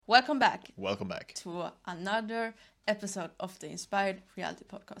Welcome back. Welcome back to another episode of the Inspired Reality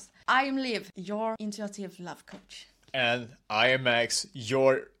Podcast. I am Liv, your intuitive love coach. And I am Max,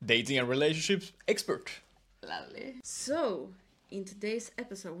 your dating and relationships expert. Lovely. So, in today's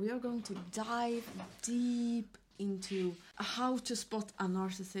episode, we are going to dive deep into how to spot a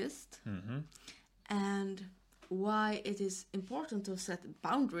narcissist and why it is important to set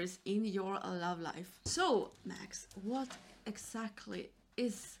boundaries in your love life. So, Max, what exactly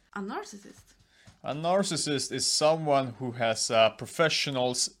is a narcissist? A narcissist is someone who has a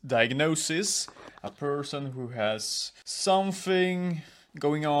professional's diagnosis, a person who has something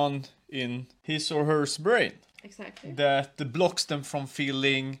going on in his or her brain. Exactly. That blocks them from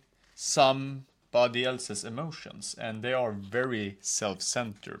feeling somebody else's emotions, and they are very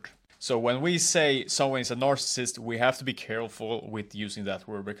self-centered. So when we say someone is a narcissist, we have to be careful with using that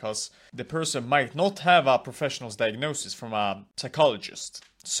word because the person might not have a professional's diagnosis from a psychologist.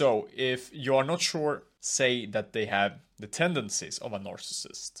 So if you are not sure, say that they have the tendencies of a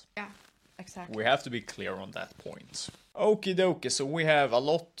narcissist. Yeah, exactly. We have to be clear on that point. Okie dokie, so we have a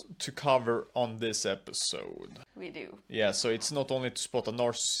lot to cover on this episode. We do. Yeah, so it's not only to spot a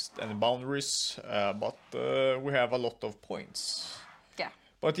narcissist and boundaries, but we have a lot of points. Yeah.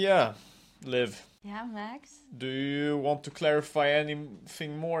 But yeah, Liv. Yeah, Max? Do you want to clarify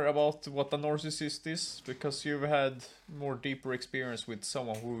anything more about what a narcissist is? Because you've had more deeper experience with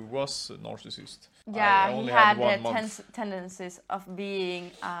someone who was a narcissist. Yeah, he had the tendencies of being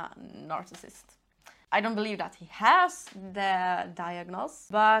a narcissist. I don't believe that he has the diagnosis,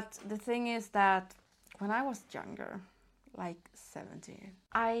 but the thing is that when I was younger, like 17,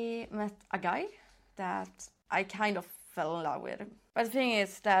 I met a guy that I kind of fell in love with. But the thing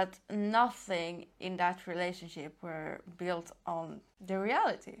is that nothing in that relationship were built on the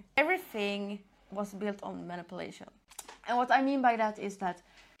reality. Everything was built on manipulation. And what I mean by that is that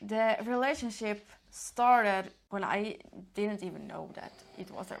the relationship started when I didn't even know that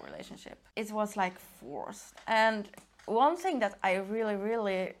it was a relationship. It was like forced. And one thing that I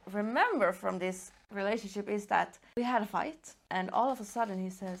really remember from this relationship is that we had a fight and all of a sudden he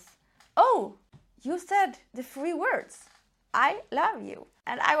says, "Oh, you said the 3 words. I love you."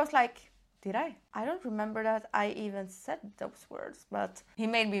 And I was like, did I? I don't remember that I even said those words, but he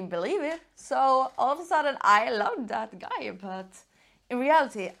made me believe it. So all of a sudden I loved that guy, but in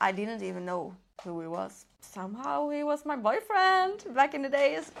reality I didn't even know who he was. Somehow he was my boyfriend back in the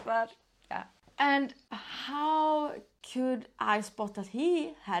days, but yeah. And how could I spot that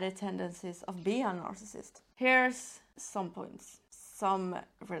he had the tendencies of being a narcissist? Here's some points, some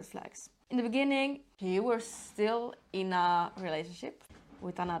red flags. In the beginning, he was still in a relationship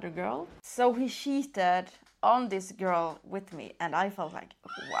with another girl. So he cheated on this girl with me. And I felt like,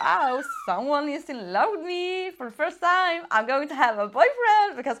 wow, someone is in love with me for the first time. I'm going to have a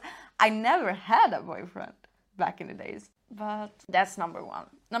boyfriend because I never had a boyfriend back in the days. But that's number 1.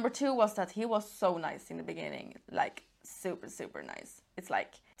 Number 2 was that he was so nice in the beginning. Like super nice. It's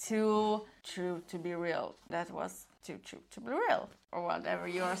like too true to be real. That was too true to be real, or whatever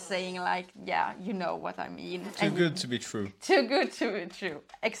you are saying, like, yeah, you know what I mean. Too good to be true. Too good to be true,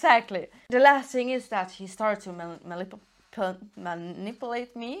 exactly. The last thing is that he started to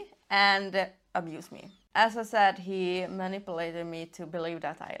manipulate me and abuse me. As I said, he manipulated me to believe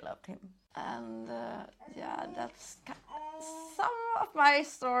that I loved him. And yeah, that's some of my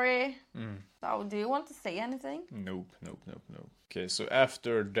story. So do you want to say anything? Nope. Okay, so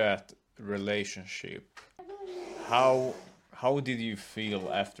after that relationship, how did you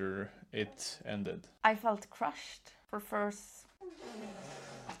feel after it ended? I felt crushed for first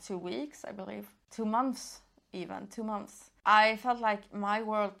 2 weeks, I believe. 2 months even, 2 months. I felt like my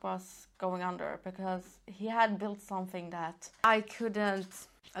world was going under because he had built something that I couldn't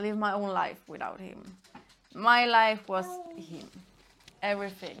live my own life without him. My life was him.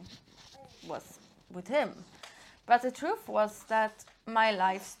 Everything was with him. But the truth was that my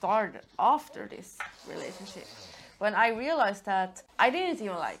life started after this relationship. When I realized that I didn't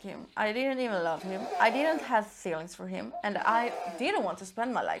even like him, I didn't even love him, I didn't have feelings for him, and I didn't want to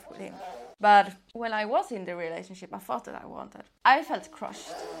spend my life with him. But when I was in the relationship, I thought that I wanted. I felt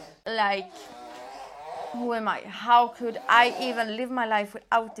crushed. Like, who am I? How could I even live my life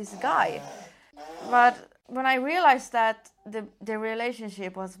without this guy? But when I realized that the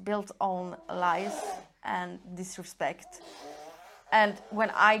relationship was built on lies and disrespect, and when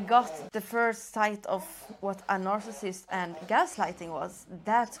I got the first sight of what a narcissist and gaslighting was,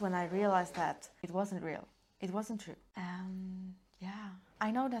 that's when I realized that it wasn't real. It wasn't true. Yeah, I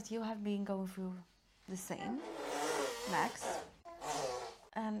know that you have been going through the same, Max.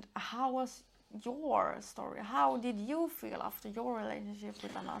 And how was your story. How did you feel after your relationship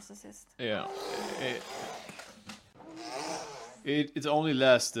with a narcissist? Yeah, it only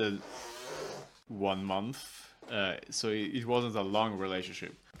lasted 1 month, so it wasn't a long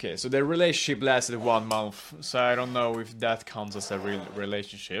relationship. Okay, so the relationship lasted 1 month, so I don't know if that counts as a real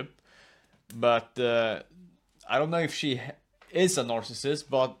relationship. But I don't know if she is a narcissist,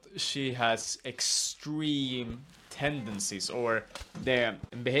 but she has extreme tendencies or the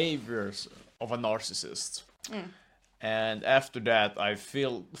behaviors of a narcissist. And after that, I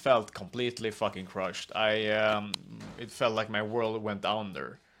felt completely fucking crushed. It felt like my world went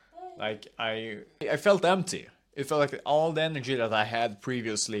under. Like I felt empty. It felt like all the energy that I had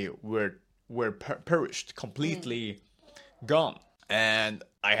previously were perished, completely gone. And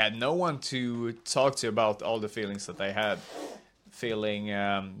I had no one to talk to about all the feelings that I had. Feeling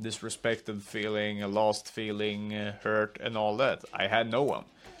disrespected, feeling lost, feeling hurt, and all that. I had no one.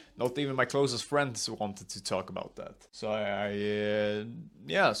 Not even my closest friends wanted to talk about that. So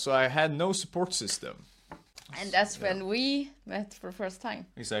so I had no support system. And that's when we met for the first time.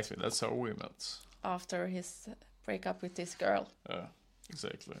 Exactly, that's how we met. After his breakup with this girl.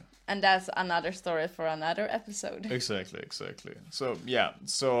 Exactly. And that's another story for another episode. Exactly.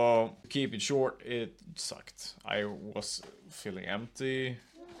 So keep it short, it sucked. I was feeling empty,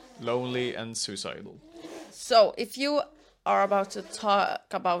 lonely, and suicidal. So if you are about to talk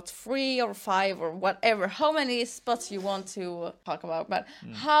about 3 or 5 or whatever, how many spots you want to talk about, but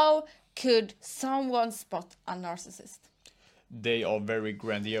how could someone spot a narcissist? They are very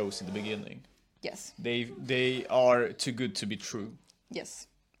grandiose in the beginning. Yes. They are too good to be true. Yes.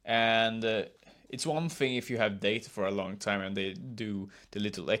 And it's one thing if you have dated for a long time and they do the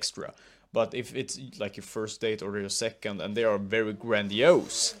little extra. But if it's like your first date or your second and they are very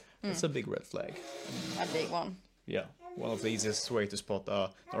grandiose, that's a big red flag. A big one. Yeah, one of the easiest way to spot a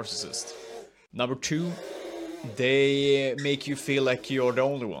narcissist. Number 2, they make you feel like you're the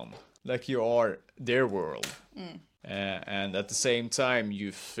only one. Like you are their world. And at the same time,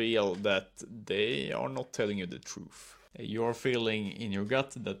 you feel that they are not telling you the truth. You're feeling in your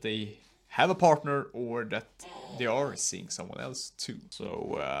gut that they have a partner or that they are seeing someone else too.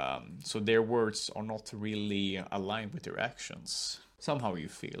 So their words are not really aligned with their actions. Somehow you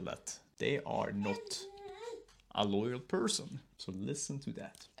feel that they are not a loyal person. So listen to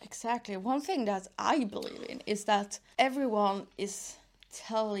that. Exactly. One thing that I believe in is that everyone is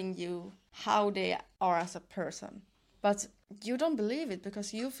telling you how they are as a person. But you don't believe it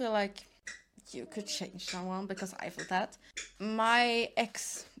because you feel like you could change someone, because I feel that. My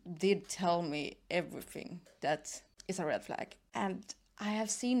ex did tell me everything that is a red flag. And I have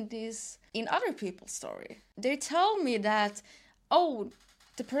seen this in other people's story. They tell me that, oh,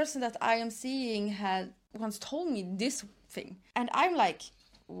 the person that I am seeing had once told me this thing. And I'm like,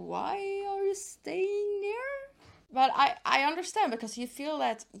 why are you staying there? But I understand, because you feel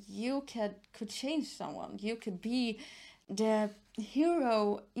that you could change someone. You could be the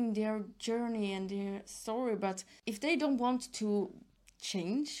hero in their journey and their story. But if they don't want to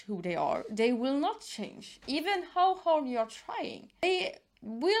change who they are, they will not change. Even how hard you are trying. They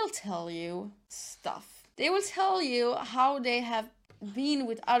will tell you stuff. They will tell you how they have been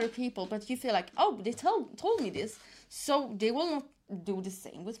with other people. But you feel like, oh, they told me this, so they will not do the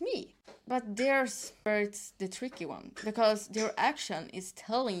same with me. But there's where it's the tricky one, because their action is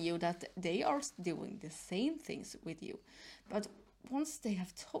telling you that they are doing the same things with you. But once they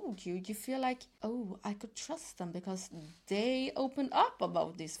have told you, you feel like, oh, I could trust them because they opened up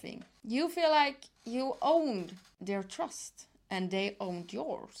about this thing. You feel like you owned their trust and they owned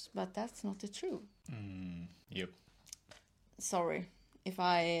yours, but that's not the truth. Yep. Sorry if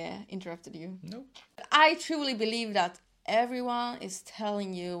I interrupted you. No. I truly believe that everyone is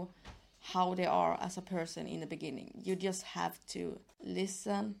telling you how they are as a person in the beginning. You just have to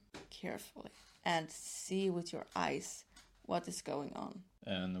listen carefully and see with your eyes what is going on.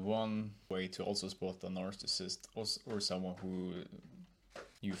 And one way to also spot a narcissist or someone who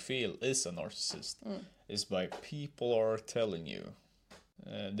you feel is a narcissist is by people are telling you.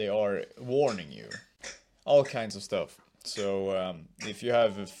 They are warning you. All kinds of stuff. So if you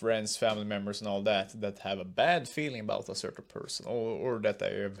have friends, family members and all that have a bad feeling about a certain person, or that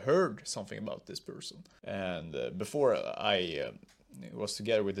they have heard something about this person. And before I was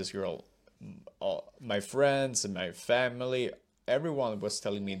together with this girl, my friends and my family, everyone was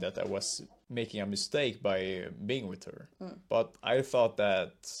telling me that I was making a mistake by being with her. But I thought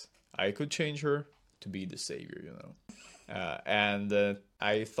that I could change her to be the savior, you know. And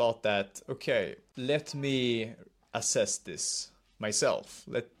I thought that, okay, let me assess this myself.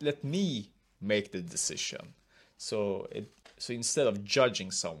 Let me make the decision. So So instead of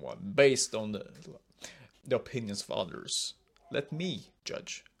judging someone based on the opinions of others, let me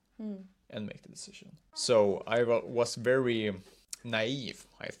judge and make the decision. So I was very naive.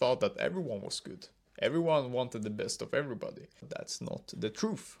 I thought that everyone was good. Everyone wanted the best of everybody. That's not the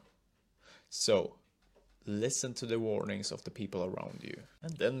truth. So listen to the warnings of the people around you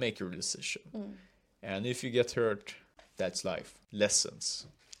and then make your decision. And if you get hurt, that's life. Lessons.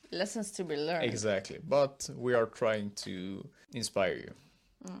 Lessons to be learned. Exactly. But we are trying to inspire you.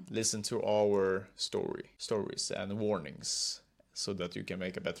 Listen to our stories and warnings so that you can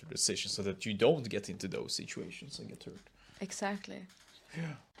make a better decision, so that you don't get into those situations and get hurt. Exactly.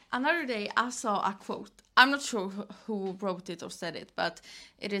 Yeah. Another day I saw a quote. I'm not sure who wrote it or said it, but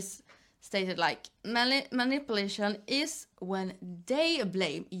it is stated like, manipulation is when they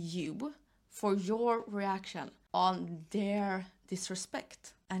blame you for your reaction on their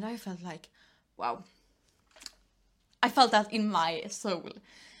disrespect. And I felt like, wow. I felt that in my soul.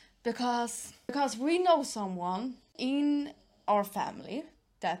 Because we know someone in our family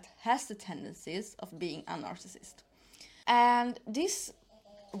that has the tendencies of being a narcissist. And this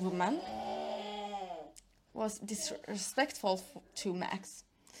woman was disrespectful to Max.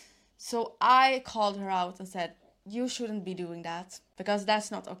 So I called her out and said, you shouldn't be doing that, because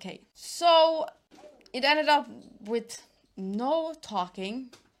that's not okay. So it ended up with no talking.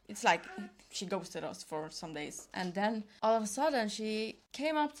 It's like she ghosted us for some days. And then all of a sudden she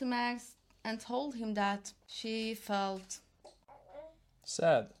came up to Max and told him that she felt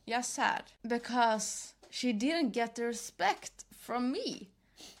sad. Yeah, sad. Because she didn't get the respect from me.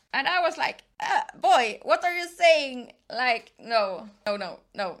 And I was like, boy, what are you saying? Like, no.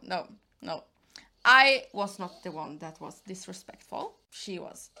 I was not the one that was disrespectful. She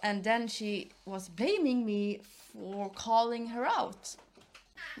was. And then she was blaming me for calling her out.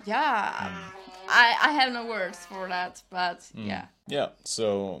 Yeah, I have no words for that, but yeah. Yeah,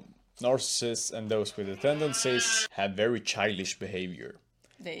 so narcissists and those with the tendencies have very childish behavior.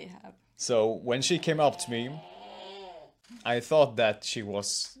 They have. So when she came up to me, I thought that she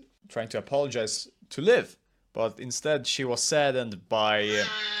was trying to apologize to Liv, but instead she was saddened by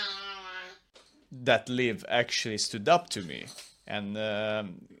that Liv actually stood up to me and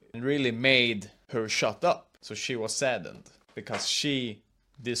really made her shut up. So she was saddened because she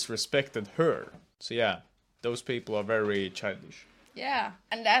disrespected her. So yeah, those people are very childish. Yeah,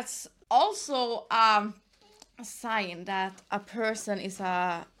 and that's also a sign that a person is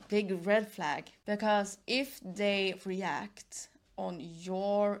a big red flag, because if they react on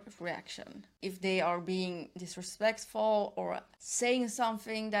your reaction, if they are being disrespectful or saying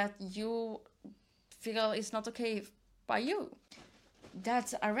something that you feel is not okay by you,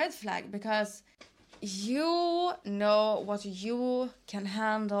 that's a red flag, because you know what you can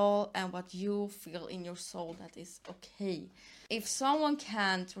handle and what you feel in your soul that is okay. If someone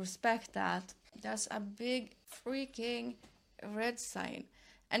can't respect that, that's a big freaking red sign.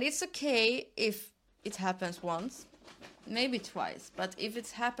 And it's okay if it happens once, maybe twice, but if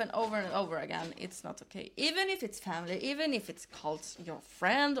it's happened over and over again, it's not okay. Even if it's family, even if it's called your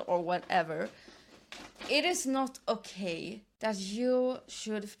friend or whatever, it is not okay that you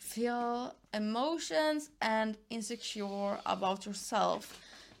should feel emotions and insecure about yourself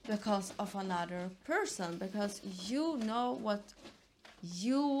because of another person, because you know what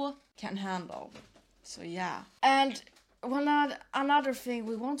you can handle. So yeah. And another thing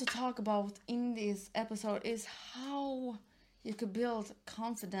we want to talk about in this episode is how you could build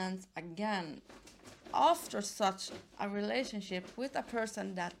confidence again after such a relationship with a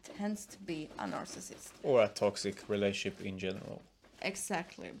person that tends to be a narcissist. Or a toxic relationship in general.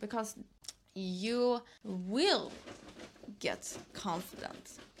 Exactly, because you will get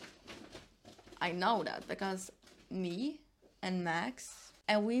confident. I know that because me and Max,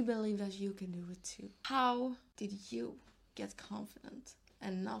 and we believe that you can do it too. How did you get confident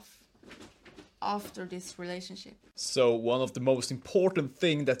enough after this relationship? So one of the most important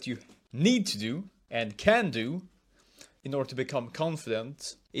thing that you need to do and can do in order to become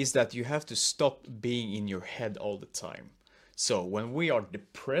confident is that you have to stop being in your head all the time. So when we are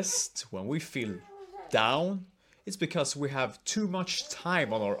depressed, when we feel down, it's because we have too much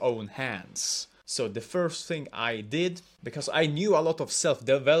time on our own hands. So the first thing I did, because I knew a lot of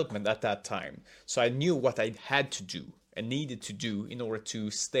self-development at that time, so I knew what I had to do and needed to do in order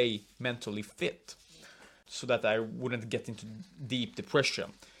to stay mentally fit, so that I wouldn't get into deep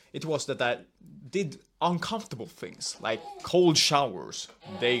depression. It was that I did uncomfortable things, like cold showers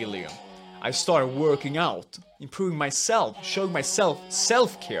daily. I started working out, improving myself, showing myself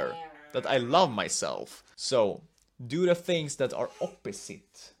self-care, that I love myself. So do the things that are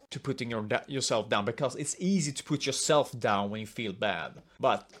opposite to putting yourself down, because it's easy to put yourself down when you feel bad.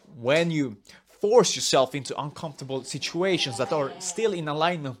 But when you force yourself into uncomfortable situations that are still in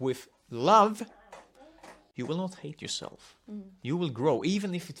alignment with love, you will not hate yourself. You will grow,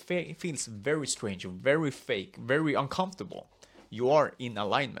 even if it feels very strange, very fake, very uncomfortable. You are in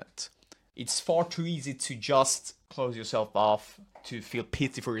alignment. It's far too easy to just close yourself off, to feel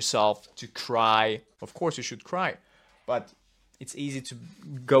pity for yourself, to cry. Of course you should cry, but it's easy to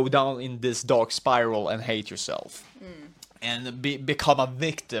go down in this dark spiral and hate yourself and become a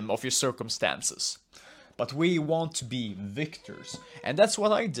victim of your circumstances. But we want to be victors, and that's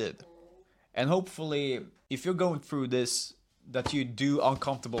what I did. And hopefully, if you're going through this, that you do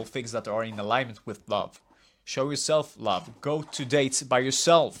uncomfortable things that are in alignment with love. Show yourself love. Go to dates by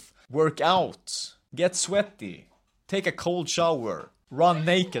yourself. Work out. Get sweaty. Take a cold shower. Run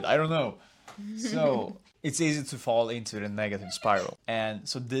naked. I don't know. So it's easy to fall into the negative spiral. And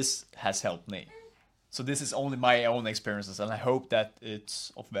so this has helped me. So this is only my own experiences, and I hope that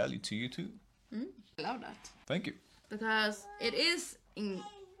it's of value to you too. I love that. Thank you. Because it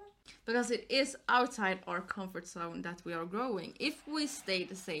is outside our comfort zone that we are growing. If we stay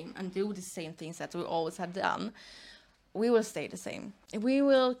the same and do the same things that we always have done, we will stay the same. We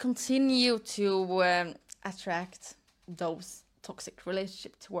will continue to attract those toxic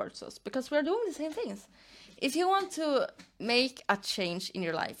relationships towards us because we're doing the same things. If you want to make a change in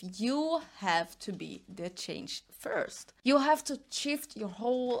your life, you have to be the change first. You have to shift your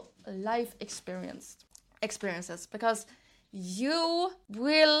whole life experiences, because you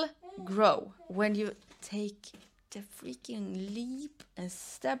will grow when you take the freaking leap and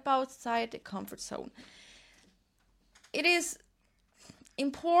step outside the comfort zone. It is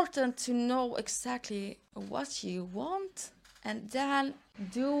important to know exactly what you want and then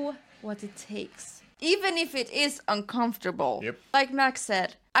do what it takes. Even if it is uncomfortable. Yep. Like Max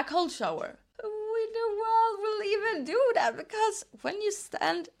said, a cold shower. Who in the world will even do that? Because when you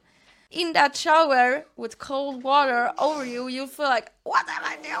stand in that shower with cold water over you, you feel like, what am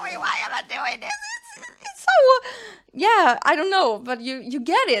I doing? Why am I doing this? It's so, yeah, I don't know, but you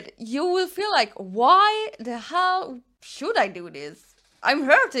get it. You will feel like, why the hell should I do this? I'm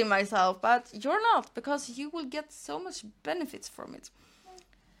hurting myself, but you're not, because you will get so much benefits from it.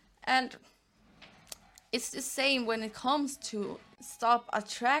 And it's the same when it comes to stop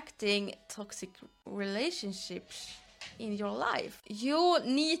attracting toxic relationships in your life. You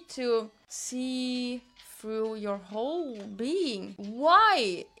need to see through your whole being.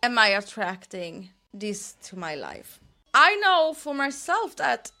 Why am I attracting this to my life? I know for myself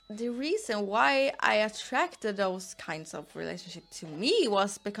that the reason why I attracted those kinds of relationships to me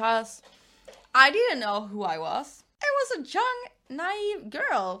was because I didn't know who I was. I was a young, naive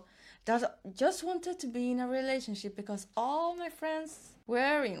girl that just wanted to be in a relationship because all my friends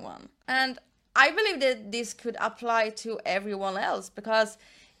were in one. And I believe that this could apply to everyone else, because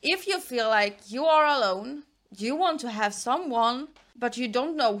if you feel like you are alone, you want to have someone, but you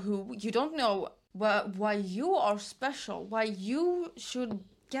don't know who, you don't know why you are special, why you should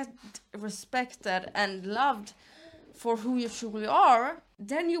get respected and loved for who you truly are,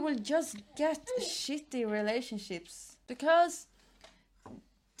 then you will just get shitty relationships, because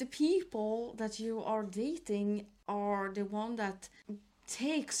the people that you are dating are the one that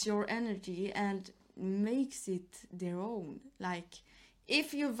takes your energy and makes it their own. Like,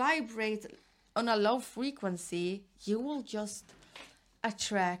 if you vibrate on a low frequency, you will just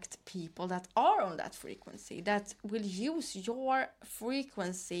attract people that are on that frequency, that will use your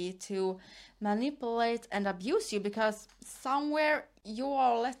frequency to manipulate and abuse you, because somewhere you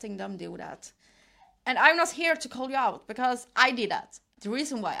are letting them do that. And I'm not here to call you out, because I did that. The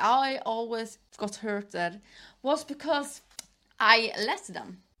reason why I always got hurted was because I let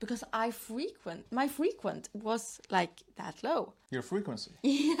them. Because my frequent was like that low. Your frequency?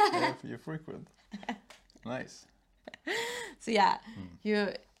 Yeah. Your frequent. Nice. So yeah,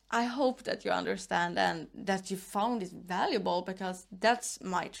 I hope that you understand and that you found it valuable, because that's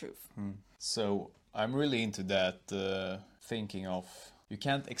my truth. So I'm really into that thinking of, you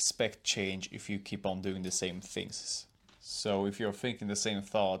can't expect change if you keep on doing the same things. So if you're thinking the same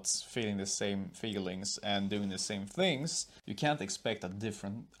thoughts, feeling the same feelings, and doing the same things, you can't expect a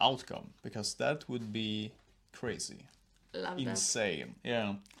different outcome, because that would be crazy. Love insane. That.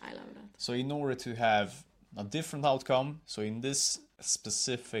 Yeah. I love that. So in order to have a different outcome, so in this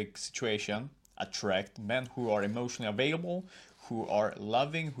specific situation, attract men who are emotionally available, who are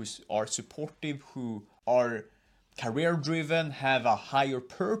loving, who are supportive, who are career driven, have a higher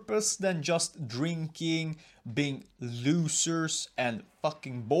purpose than just drinking, being losers and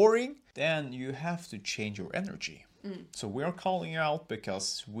fucking boring, then you have to change your energy. So we are calling out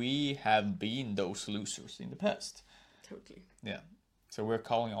because we have been those losers in the past. Totally. Yeah. So we're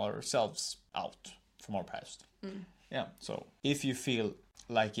calling ourselves out from our past. Yeah. So if you feel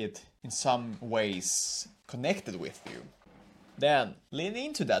like it in some ways connected with you, then lean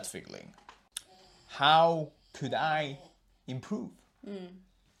into that feeling. How could I improve?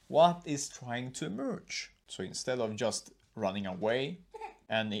 What is trying to emerge? So instead of just running away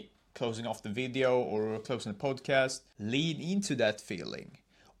and closing off the video or closing the podcast, lean into that feeling.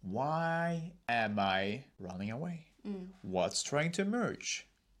 Why am I running away? What's trying to emerge?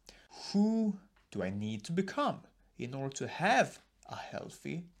 Who do I need to become in order to have a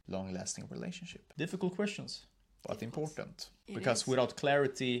healthy, long-lasting relationship? Difficult questions, but important. Because without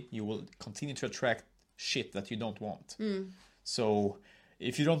clarity, you will continue to attract shit that you don't want. So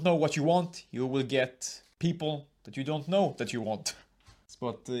if you don't know what you want, you will get people that you don't know that you want.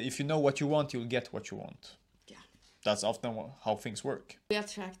 But if you know what you want, you'll get what you want. Yeah. That's often how things work. We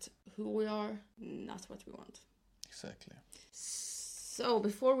attract who we are, not what we want. Exactly. So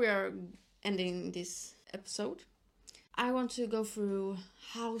before we are ending this episode, I want to go through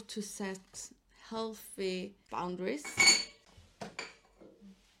how to set healthy boundaries.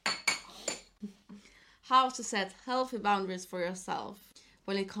 How to set healthy boundaries for yourself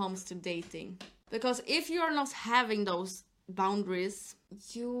when it comes to dating. Because if you are not having those boundaries,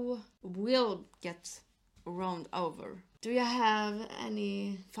 you will get run over. Do you have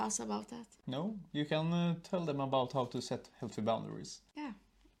any thoughts about that? No, you can tell them about how to set healthy boundaries. Yeah,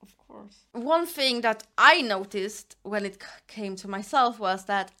 of course. One thing that I noticed when it came to myself was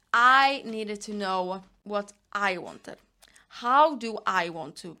that I needed to know what I wanted. How do I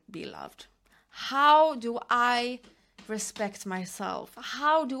want to be loved? How do I respect myself?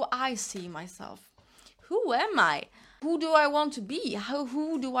 How do I see myself? Who am I? Who do I want to be?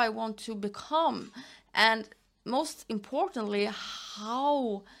 Who do I want to become? And most importantly,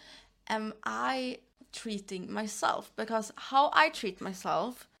 how am I treating myself? Because how I treat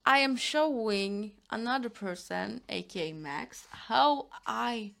myself, I am showing another person, aka Max, how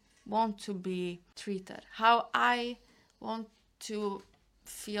I want to be treated, how I want to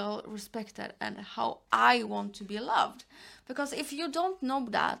feel respected, and how I want to be loved. Because if you don't know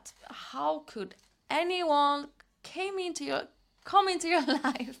that, how could anyone come into your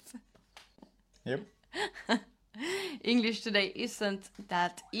life? Yep. English today isn't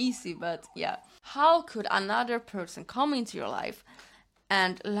that easy, but yeah. How could another person come into your life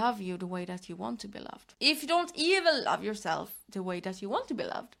and love you the way that you want to be loved? If you don't even love yourself the way that you want to be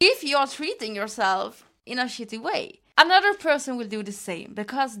loved. If you are treating yourself in a shitty way, another person will do the same,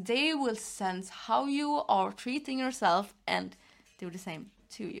 because they will sense how you are treating yourself and do the same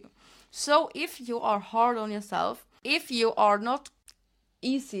to you. So if you are hard on yourself, if you are not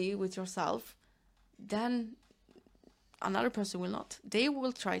easy with yourself, then another person will not. They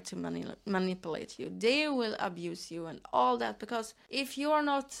will try to manipulate you. They will abuse you and all that. Because if you are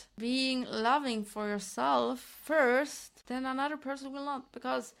not being loving for yourself first, then another person will not.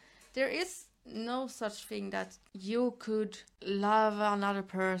 Because there is no such thing that you could love another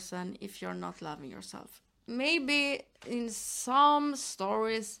person if you're not loving yourself. Maybe in some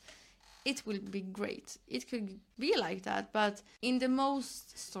stories it will be great. It could be like that, but in the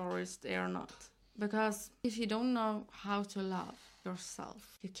most stories they are not. Because if you don't know how to love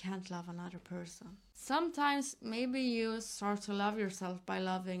yourself, you can't love another person. Sometimes maybe you start to love yourself by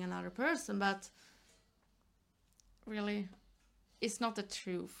loving another person, but really, it's not the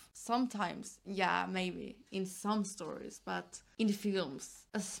truth. Sometimes, yeah, maybe in some stories, but in the films,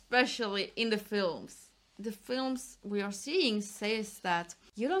 especially in the films we are seeing says that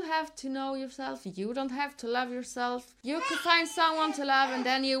you don't have to know yourself, you don't have to love yourself. You could find someone to love and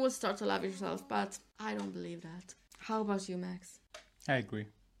then you will start to love yourself, but I don't believe that. How about you, Max? I agree.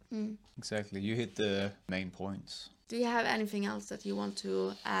 Exactly. You hit the main points. Do you have anything else that you want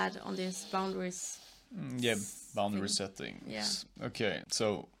to add on this boundaries? Yeah, boundary settings. Yeah. Okay,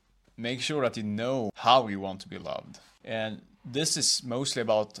 so make sure that you know how you want to be loved. And this is mostly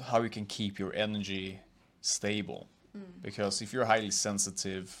about how you can keep your energy stable. Because if you're highly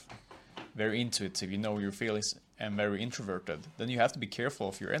sensitive, very intuitive, you know your feelings, and very introverted, then you have to be careful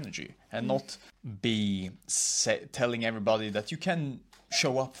of your energy and not be telling everybody that you can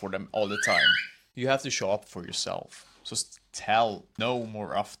show up for them all the time. You have to show up for yourself. So tell no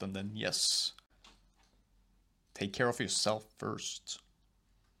more often than yes. Take care of yourself first.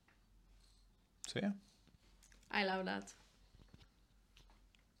 So yeah. I love that.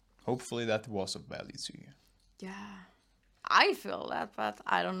 Hopefully that was of value to you. Yeah. I feel that, but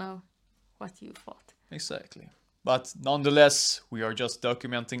I don't know what you thought. Exactly. But nonetheless, we are just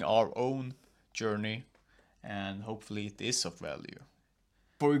documenting our own journey. and hopefully it is of value.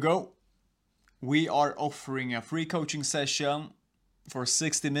 Before we go, we are offering a free coaching session for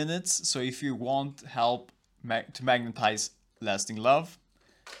 60 minutes. So if you want help to magnetize lasting love,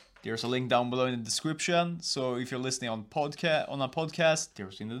 there's a link down below in the description. So if you're listening on a podcast,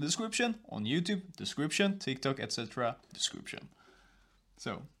 there's in the description, on YouTube, description, TikTok, etc. description.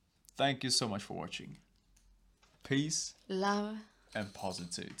 So thank you so much for watching. Peace, love, and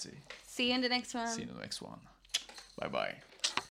positivity. See you in the next one. See you in the next one. Bye bye.